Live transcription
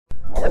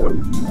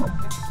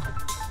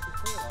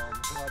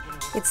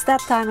It's that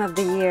time of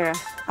the year,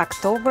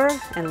 October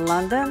in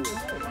London.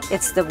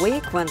 It's the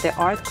week when the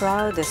art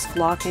crowd is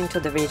flocking to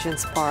the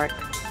Regent's Park.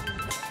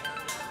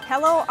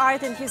 Hello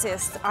art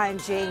enthusiasts, I'm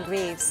Jane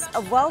Greaves.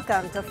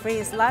 Welcome to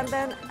Frieze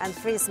London and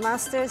Frieze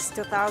Masters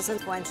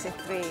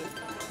 2023.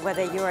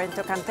 Whether you're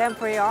into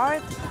contemporary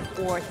art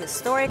or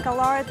historical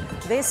art,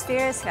 these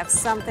fairs have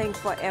something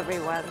for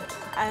everyone.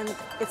 And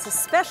it's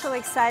especially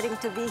exciting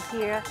to be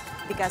here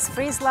because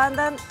Frieze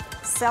London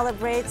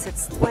celebrates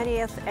its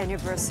 20th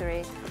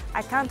anniversary.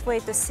 I can't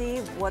wait to see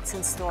what's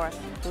in store.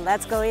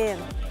 Let's go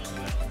in.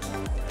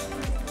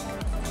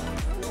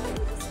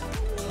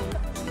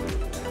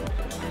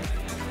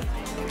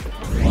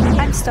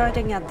 I'm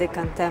starting at the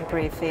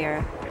Contemporary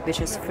Fair,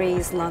 which is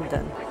Frieze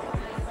London.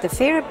 The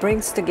fair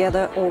brings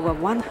together over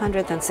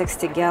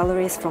 160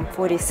 galleries from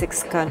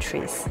 46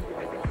 countries.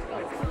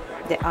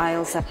 The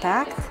aisles are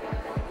packed.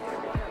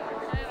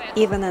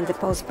 Even in the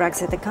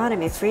post-Brexit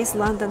economy, Frieze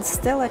London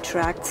still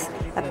attracts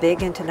a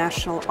big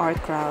international art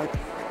crowd,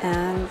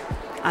 and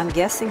I'm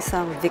guessing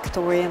some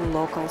Victorian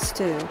locals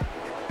too.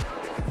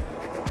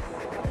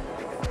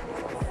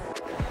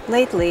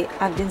 Lately,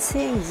 I've been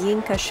seeing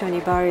Yinka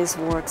Shonibare's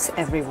works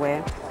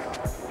everywhere.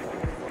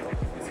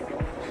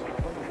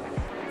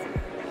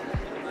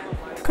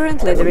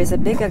 Currently, there is a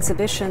big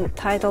exhibition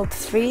titled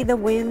Three: The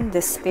Wind,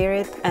 the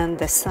Spirit and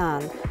the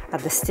Sun at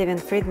the Stephen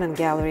Friedman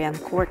Gallery on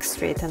Cork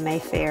Street in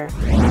Mayfair.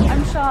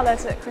 I'm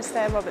Charlotte at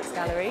Cristea Roberts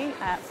Gallery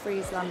at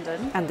Frieze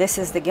London. And this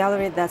is the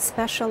gallery that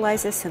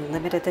specializes in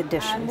limited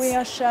editions. And we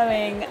are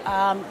showing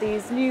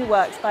these new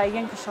works by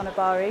Yinka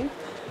Shonibare,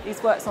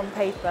 these works on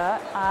paper.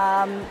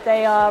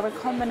 They are a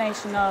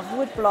combination of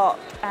woodblock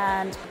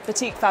and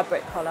batik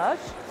fabric collage.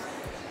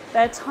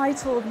 They're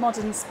titled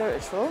Modern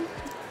Spiritual.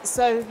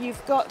 So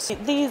you've got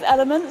these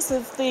elements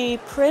of the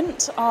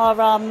print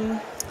are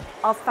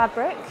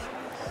fabric,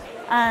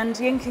 and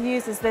Yinka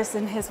uses this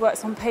in his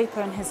works on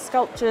paper and his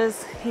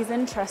sculptures. He's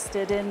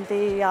interested in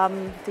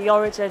the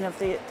origin of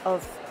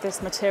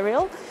this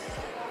material,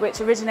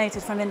 which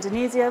originated from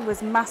Indonesia,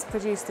 was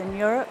mass-produced in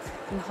Europe,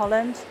 in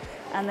Holland,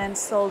 and then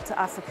sold to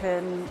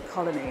African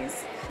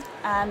colonies.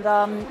 And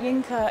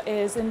Yinka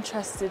is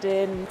interested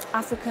in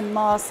African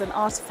masks and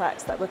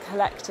artifacts that were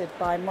collected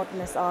by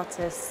modernist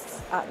artists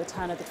at the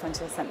turn of the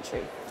 20th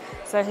century.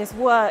 So his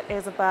work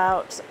is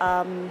about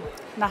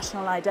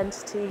national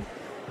identity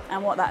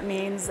and what that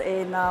means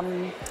in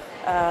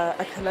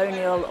a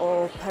colonial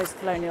or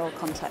post-colonial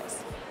context.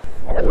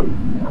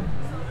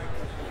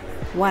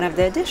 One of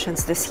the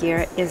additions this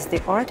year is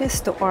the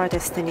Artist to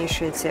Artist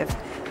initiative,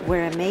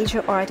 where a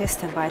major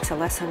artist invites a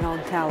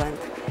lesser-known talent.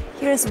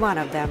 Here's one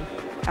of them,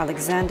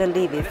 Alexander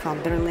Levy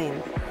from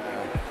Berlin.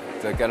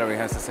 The gallery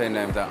has the same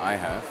name that I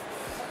have.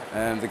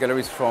 The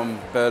gallery is from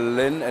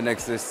Berlin and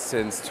exists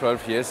since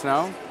 12 years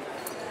now.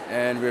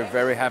 And we're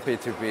very happy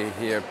to be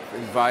here,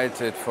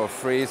 invited for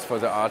Frieze for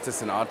the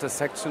Artists and Artists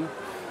section.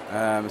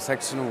 A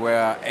section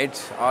where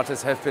 8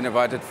 artists have been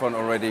invited from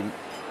already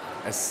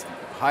as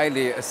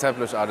highly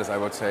established artists, I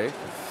would say.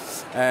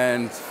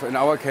 And in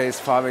our case,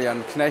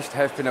 Fabian Knecht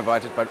have been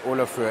invited by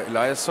Olafur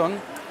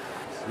Eliasson.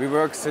 We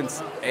work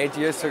since 8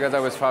 years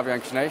together with Fabian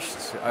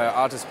Knecht,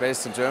 artist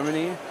based in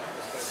Germany.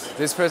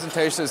 This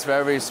presentation is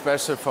very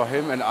special for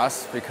him and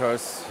us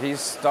because he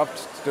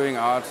stopped doing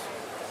art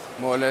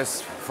more or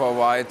less for a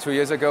while 2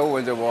 years ago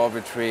when the war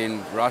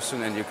between Russia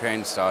and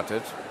Ukraine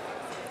started.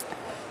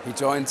 He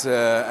joined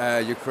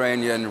the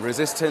Ukrainian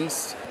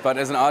resistance, but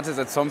as an artist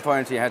at some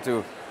point he had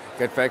to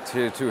get back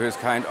to his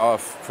kind of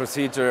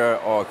procedure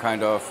or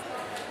kind of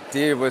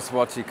deal with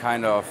what he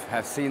kind of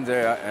has seen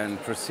there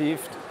and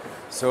perceived.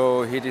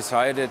 So he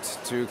decided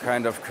to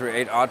kind of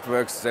create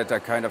artworks that are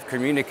kind of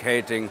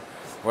communicating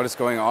what is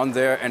going on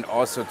there and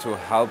also to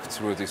help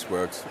through these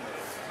works.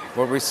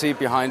 What we see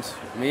behind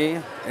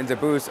me in the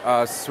booth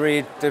are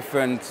 3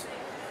 different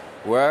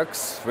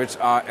works which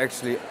are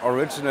actually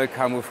original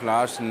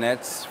camouflage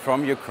nets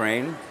from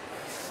Ukraine.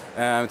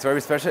 It's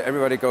very special.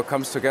 Everybody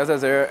comes together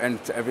there, and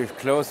every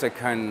clothes they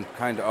can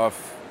kind of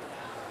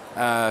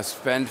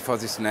spend for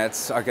these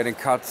nets are getting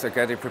cut, are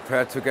getting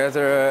prepared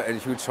together in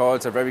huge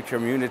halls, a very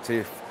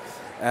community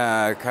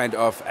kind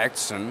of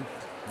action.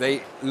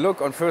 They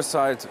look on first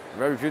sight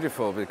very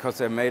beautiful because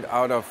they're made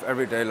out of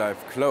everyday life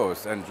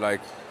clothes, and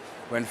like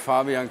when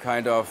Fabian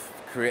kind of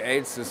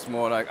creates this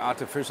more like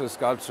artificial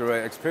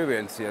sculptural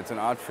experience here at an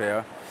art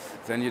fair,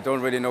 then you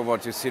don't really know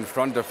what you see in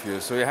front of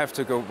you. So you have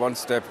to go one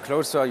step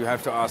closer, you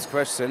have to ask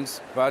questions,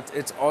 but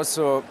it's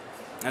also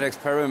an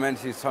experiment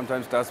he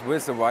sometimes does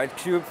with the white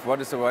cube. What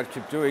is the white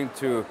cube doing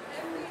to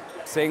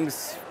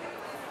things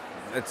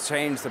that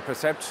change the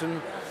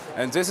perception?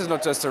 And this is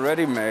not just a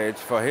ready-made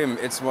for him,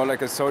 it's more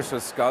like a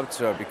social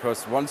sculpture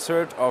because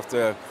 1/3 of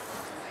the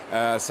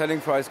selling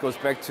price goes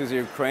back to the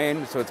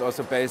Ukraine, so it's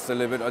also based a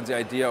little bit on the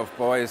idea of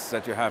boys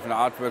that you have an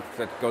artwork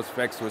that goes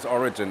back to its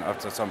origin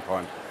after some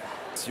point.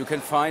 You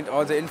can find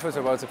all the infos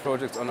about the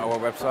project on our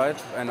website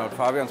and on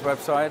Fabian's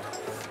website.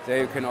 There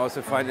you can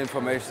also find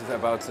information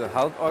about the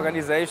help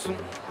organization.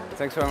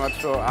 Thanks very much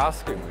for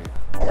asking me.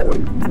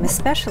 I'm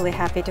especially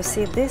happy to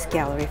see this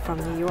gallery from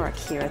New York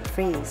here at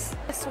Frieze.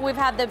 We've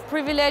had the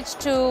privilege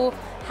to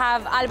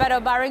have Alvaro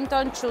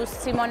Barrington choose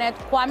Simonette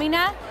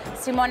Quamina.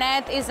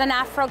 Simonette is an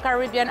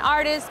Afro-Caribbean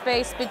artist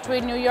based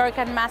between New York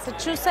and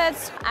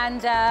Massachusetts,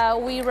 and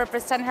we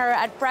represent her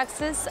at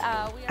Praxis.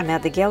 I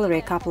met the gallery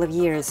a couple of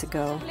years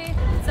ago.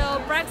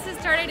 So Praxis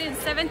started in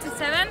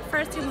 '77,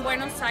 first in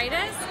Buenos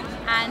Aires,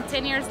 and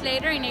 10 years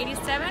later, in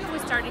 '87, we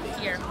started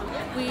here.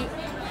 We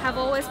have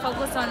always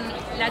focused on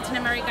Latin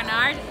American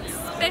art,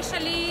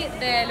 especially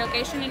the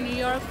location in New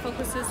York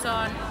focuses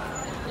on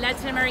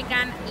Latin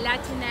American,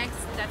 Latinx,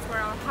 that's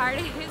where our heart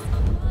is.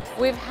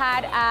 We've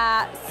had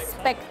a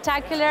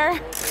spectacular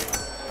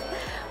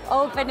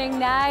opening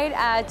night.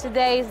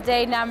 Today is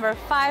day number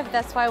 5,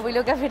 that's why we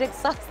look a bit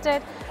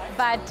exhausted.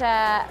 But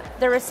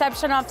the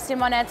reception of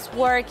Simonette's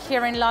work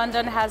here in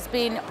London has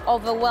been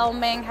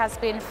overwhelming, has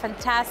been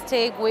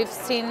fantastic. We've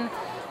seen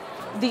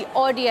the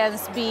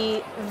audience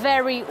be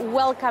very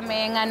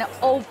welcoming and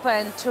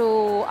open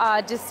to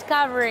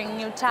discovering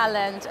new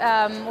talent.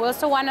 We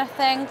also want to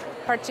thank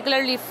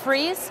particularly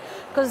Frieze,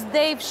 because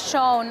they've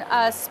shown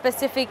a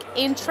specific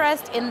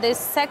interest in this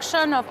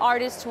section of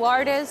artist to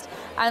artist,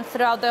 and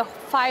throughout the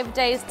 5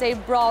 days they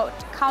brought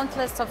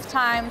countless of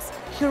times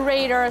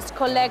curators,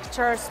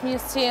 collectors,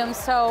 museums,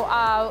 so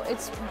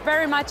it's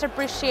very much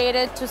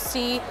appreciated to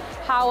see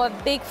how a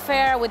big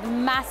fair with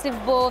massive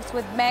booths,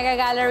 with mega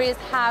galleries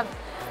have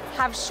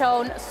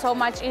shown so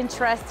much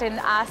interest in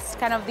us,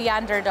 kind of the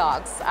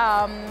underdogs.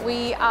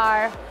 We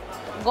are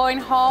going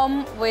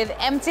home with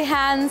empty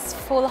hands,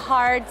 full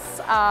hearts.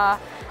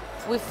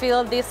 We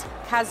feel this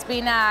has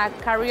been a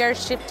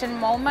career-shifting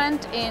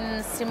moment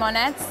in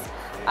Simonette's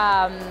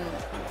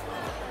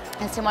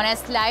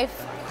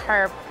life.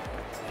 Her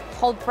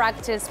whole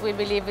practice, we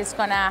believe, is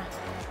gonna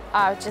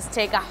just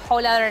take a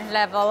whole other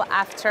level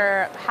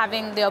after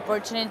having the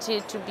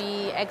opportunity to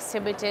be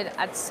exhibited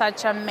at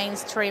such a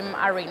mainstream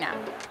arena.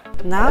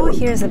 Now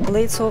here's a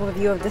Blitz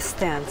overview of the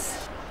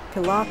stands.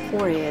 Pilar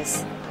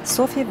Poiriers,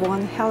 Sophie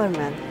von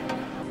Hellerman,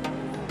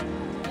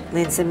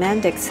 Lindsay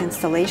Mendick's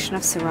installation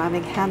of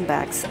ceramic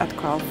handbags at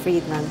Carl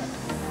Friedman,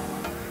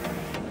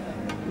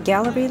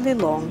 Galerie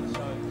Lilong,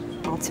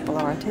 multiple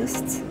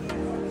artists,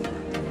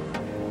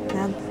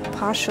 and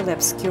partially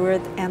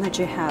obscured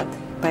Energy Hat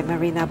by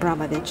Marina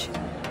Abramovich,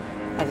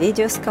 a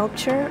video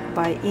sculpture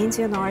by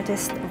Indian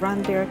artist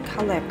Ranbir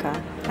Kaleka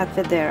at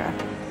Vedera.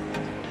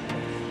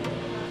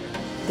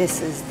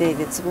 This is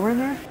David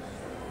Zwerner,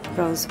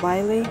 Rose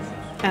Weiwei,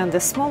 and the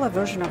smaller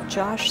version of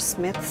Josh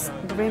Smith's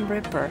Grim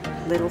Reaper,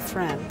 Little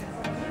Friend.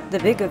 The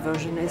bigger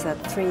version is at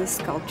Frieze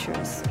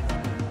Sculptures.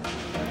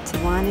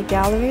 Tiwani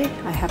Gallery,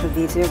 I have a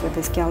video with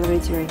this gallery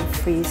during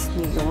Frieze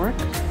New York.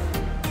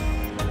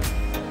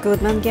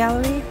 Goodman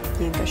Gallery,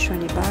 Yinka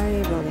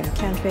Shonibare, William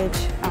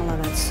Kentridge,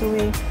 Alan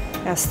Atsui,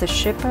 Esther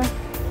Schipper.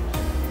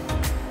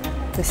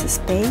 This is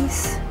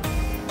Space.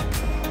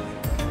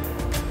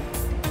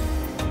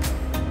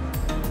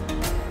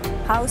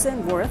 House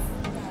and Worth,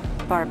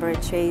 Barbara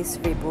Chase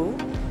Ribou,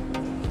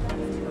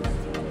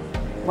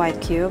 White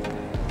Cube,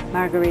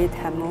 Marguerite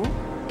Hamu,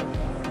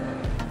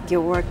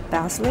 Georg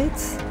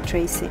Baslitz,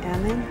 Tracy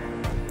Emin,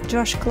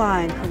 Josh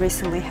Klein, who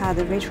recently had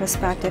a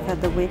retrospective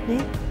at the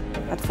Whitney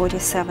at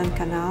 47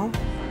 Canal,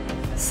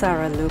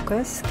 Sarah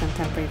Lucas,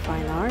 Contemporary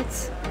Fine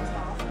Arts,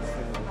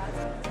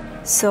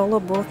 solo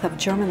booth of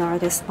German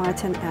artist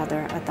Martin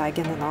Eder at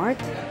Eigen and Art,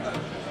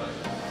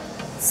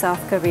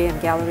 South Korean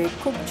Gallery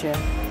Kubje,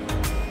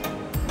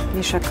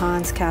 Misha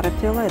Khan's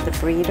Caterpillar at the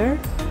Breeder.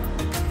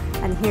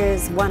 And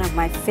here's one of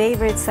my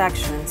favorite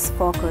sections,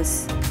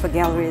 focus for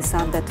galleries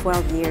under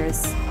 12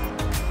 years.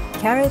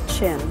 Carrot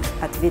Chin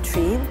at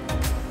Vitrine,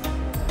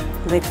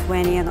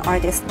 Lithuanian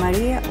artist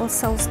Maria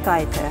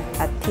Osauskaite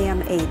at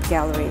PM8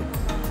 Gallery,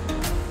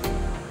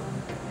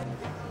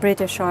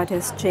 British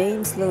artist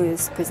James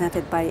Lewis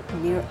presented by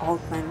Nir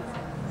Altman.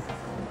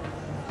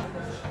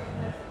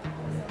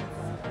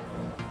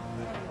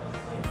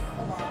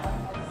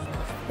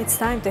 It's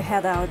time to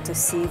head out to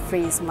see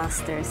Frieze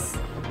Masters.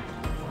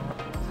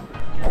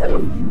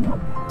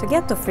 To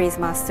get to Frieze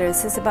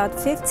Masters is about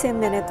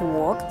 15-minute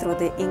walk through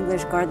the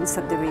English Gardens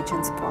of the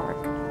Regent's Park.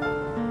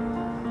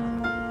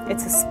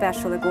 It's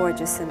especially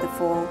gorgeous in the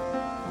fall,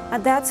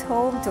 and that's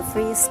home to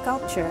Frieze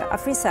Sculpture, a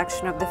free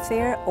section of the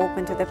fair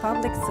open to the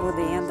public through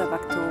the end of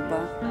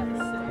October.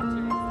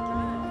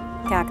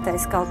 Cacti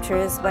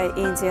sculptures by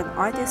Indian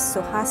artist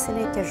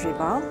Suhasini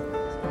Kejriwal,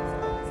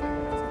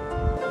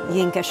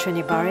 Yinka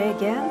Shonibare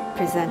again,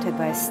 presented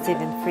by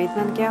Stephen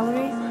Friedman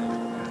Gallery,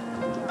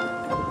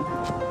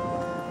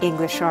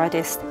 English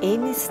artist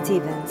Amy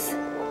Stevens,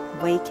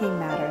 Waking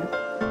Matter,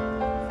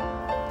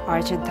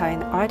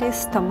 Argentine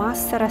artist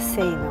Tomás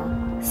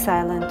Saraceno,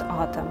 Silent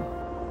Autumn,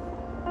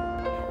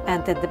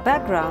 and in the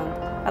background,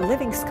 a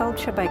living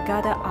sculpture by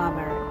Gada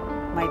Amer,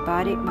 My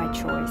Body, My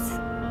Choice.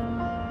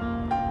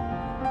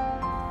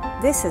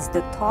 This is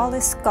the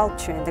tallest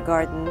sculpture in the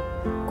garden,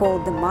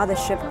 called the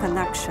Mothership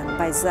Connection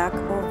by Zach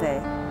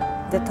Ove.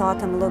 The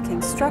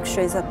totem-looking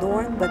structure is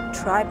adorned with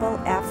tribal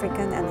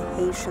African and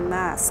Haitian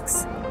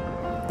masks.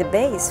 The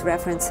base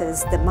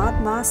references the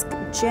mud mask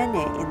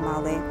Jenny in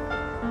Mali.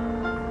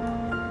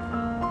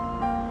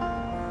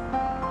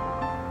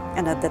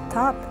 And at the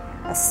top,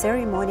 a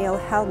ceremonial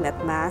helmet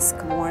mask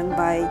worn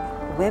by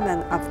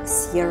women of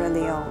Sierra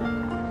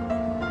Leone.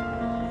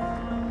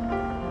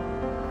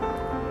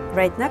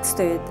 Right next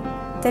to it,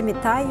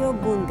 Temitayo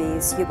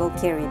Bunbi's You Will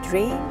Carry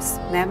Dreams,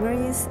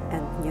 Memories,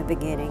 and New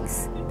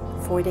Beginnings,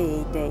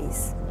 48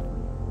 days.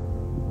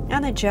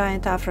 And a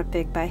giant Afro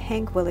pig by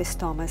Hank Willis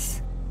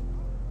Thomas.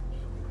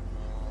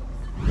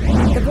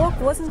 The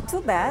walk wasn't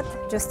too bad,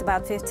 just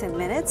about 15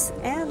 minutes,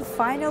 and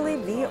finally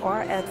we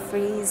are at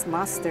Frieze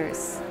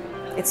Masters.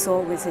 It's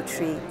always a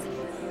treat.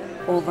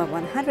 Over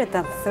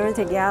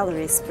 130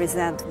 galleries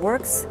present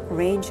works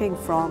ranging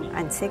from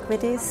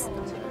antiquities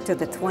to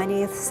the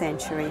 20th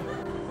century.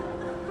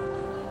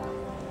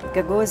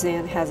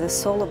 Gagosian has a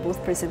solo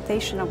booth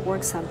presentation of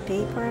works on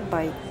paper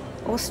by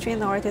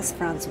Austrian artist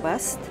Franz.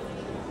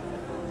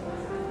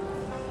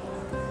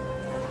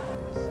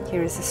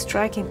 Here is a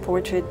striking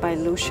portrait by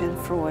Lucian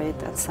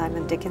Freud at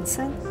Simon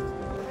Dickinson,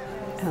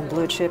 and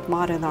blue chip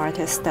modern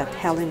artist at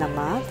Helena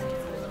Mad.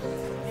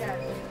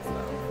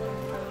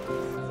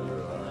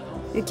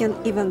 You can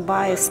even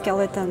buy a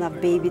skeleton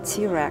of baby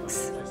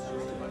T-Rex.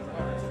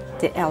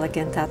 The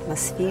elegant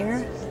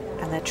atmosphere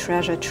and a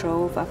treasure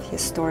trove of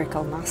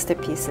historical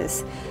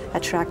masterpieces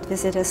attract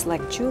visitors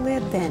like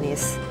Juliet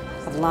Dennis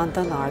of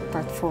London Art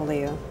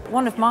Portfolio.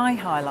 One of my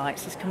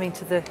highlights is coming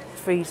to the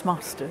Frieze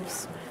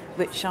Masters,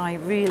 which I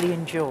really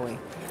enjoy,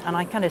 and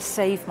I kind of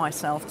save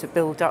myself to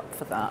build up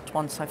for that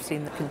once I've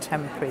seen the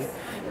contemporary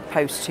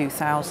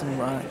post-2000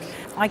 work.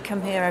 I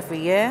come here every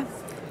year.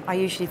 I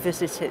usually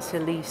visit it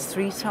at least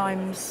 3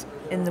 times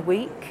in the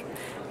week,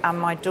 and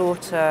my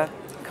daughter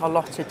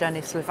Colette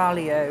Dennis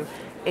Lavalio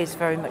is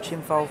very much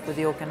involved with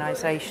the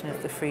organisation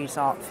of the Frieze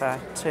Art Fair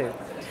too.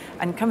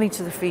 And coming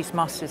to the Frieze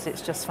Masters,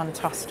 it's just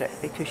fantastic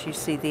because you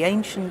see the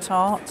ancient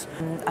art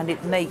and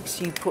it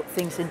makes you put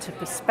things into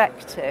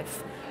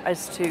perspective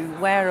as to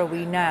where are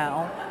we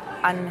now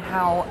and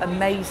how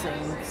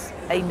amazing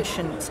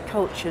ancient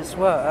cultures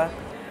were,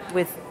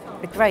 with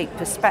a great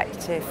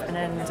perspective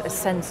and a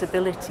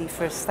sensibility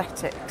for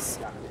aesthetics.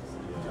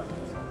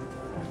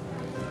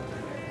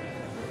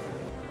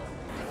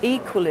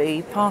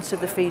 Equally, part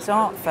of the Frieze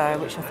Art Fair,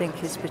 which I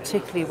think is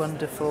particularly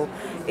wonderful,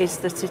 is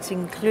that it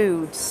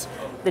includes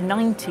the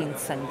 19th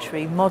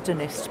century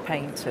modernist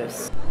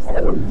painters.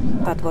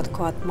 But what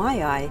caught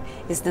my eye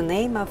is the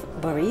name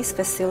of Boris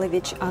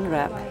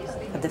Anrep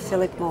at the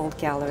Philip Mould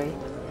Gallery.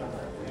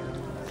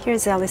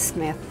 Here's Alice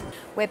Smith.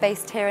 We're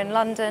based here in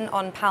London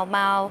on Pall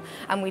Mall,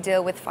 and we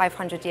deal with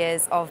 500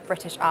 years of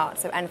British art,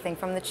 so anything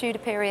from the Tudor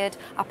period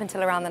up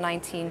until around the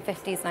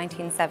 1950s,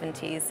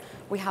 1970s.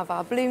 We have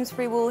our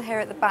Bloomsbury wall here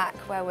at the back,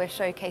 where we're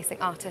showcasing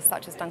artists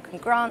such as Duncan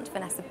Grant,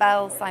 Vanessa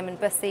Bell, Simon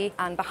Bussey,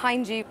 and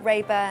behind you,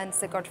 Rayburn,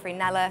 Sir Godfrey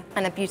Kneller,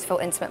 and a beautiful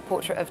intimate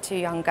portrait of 2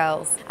 young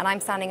girls. And I'm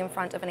standing in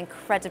front of an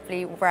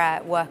incredibly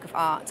rare work of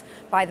art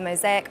by the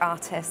mosaic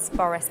artist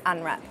Boris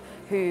Anrep,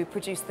 who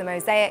produced the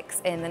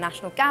mosaics in the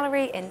National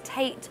Gallery, in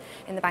Tate,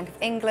 in the Bank of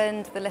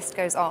England, the list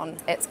goes on.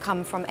 It's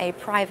come from a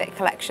private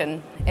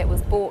collection. It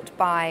was bought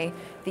by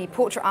the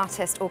portrait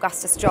artist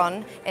Augustus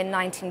John in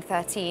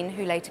 1913,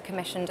 who later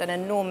commissioned an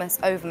enormous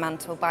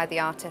overmantel by the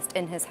artist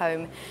in his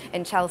home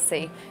in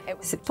Chelsea.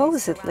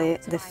 Supposedly,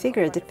 the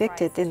figure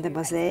depicted in the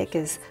mosaic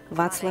is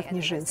Václav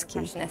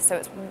Nijinsky. So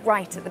it's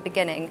right at the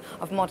beginning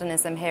of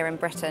modernism here in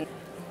Britain.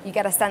 You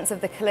get a sense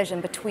of the collision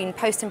between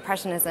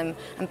post-impressionism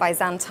and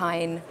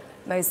Byzantine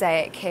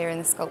mosaic here in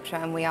the sculpture,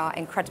 and we are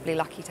incredibly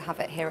lucky to have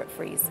it here at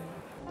Frieze.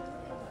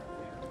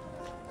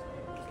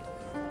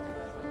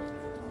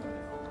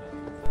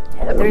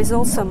 There is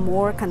also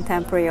more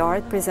contemporary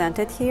art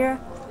presented here.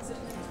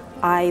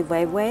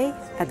 Weiwei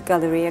at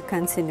Galleria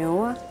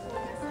Continua,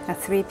 a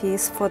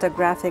 3-piece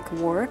photographic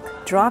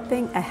work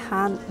dropping a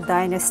Han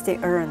Dynasty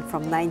urn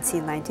from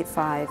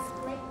 1995.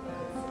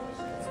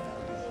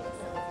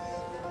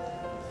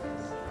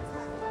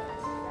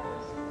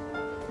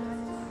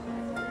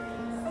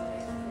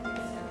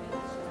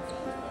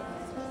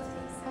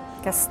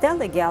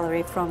 Castelli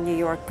Gallery from New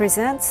York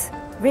presents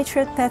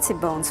Richard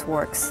Pettibone's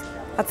works.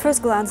 At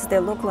first glance they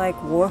look like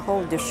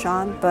Warhol,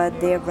 Duchamp, but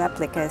they're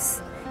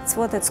replicas. It's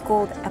what it's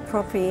called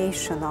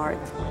appropriation art.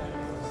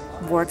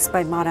 Works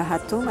by Mara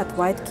Hatoum at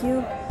White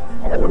Cube.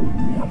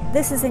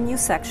 This is a new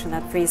section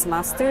at Frieze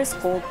Masters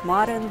called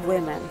Modern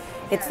Women.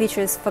 It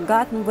features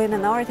forgotten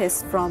women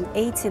artists from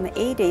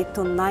 1880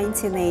 to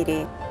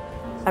 1980.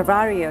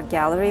 Arario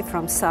Gallery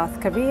from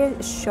South Korea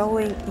is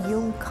showing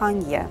Yoon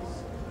Kangye.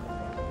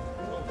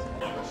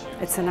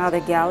 It's another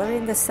gallery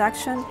in the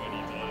section,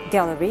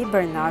 Galerie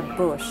Bernard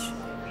Bouche.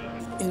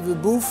 In the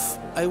booth,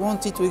 I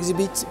wanted to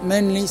exhibit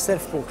mainly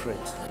self-portrait.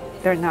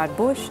 Bernard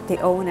Bouche, the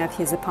owner of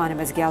his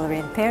eponymous gallery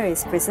in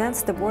Paris,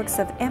 presents the works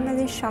of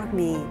Émilie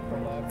Charmy,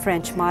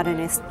 French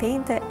modernist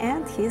painter,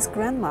 and his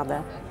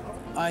grandmother.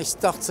 I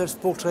start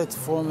self-portrait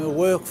from a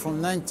work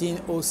from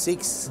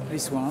 1906,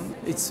 this one.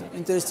 It's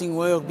interesting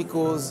work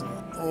because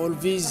all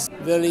these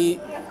very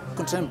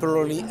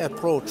contemporary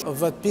approach of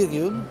that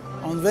period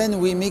And then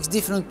we mix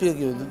different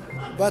periods.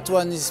 That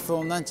one is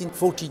from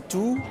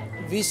 1942,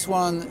 this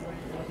one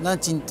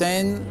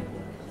 1910.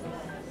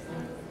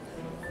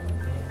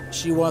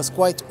 She was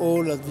quite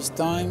old at this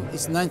time,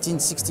 it's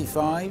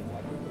 1965.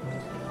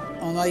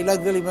 And I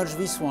like very much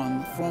this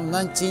one, from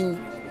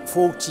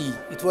 1940.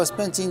 It was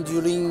painted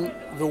during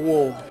the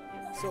war.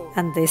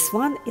 And this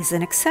one is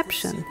an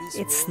exception.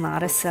 It's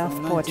not a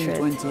self-portrait.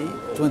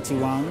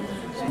 1921.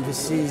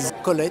 This is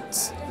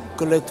Colette.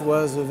 Colette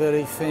was a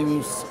very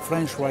famous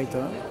French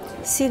writer.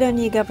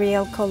 Sidonie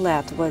Gabrielle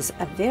Colette was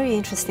a very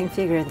interesting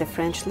figure in the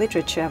French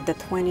literature of the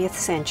 20th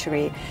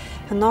century.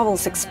 Her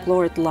novels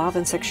explored love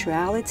and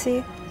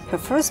sexuality. Her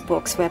first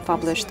books were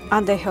published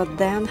under her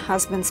then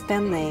husband's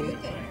pen name.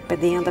 By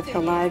the end of her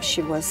life,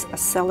 she was a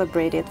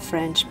celebrated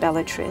French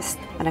belletrist,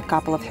 and a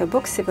couple of her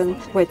books even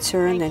were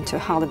turned into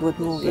Hollywood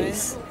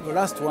movies. The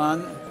last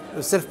one,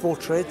 a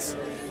self-portrait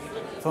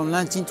from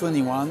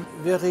 1921,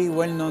 very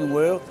well-known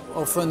work,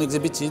 often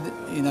exhibited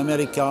in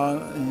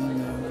America,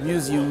 in a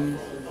museum,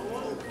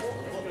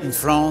 in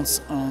France,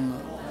 and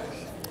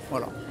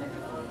voilà.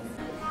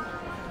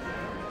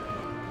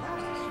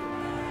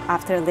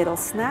 After a little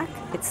snack,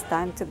 it's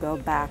time to go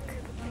back.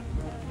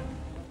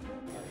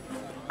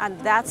 And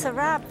that's a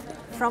wrap.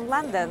 From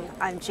London,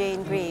 I'm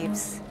Jane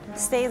Greaves.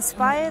 Stay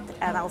inspired,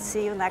 and I'll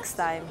see you next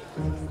time.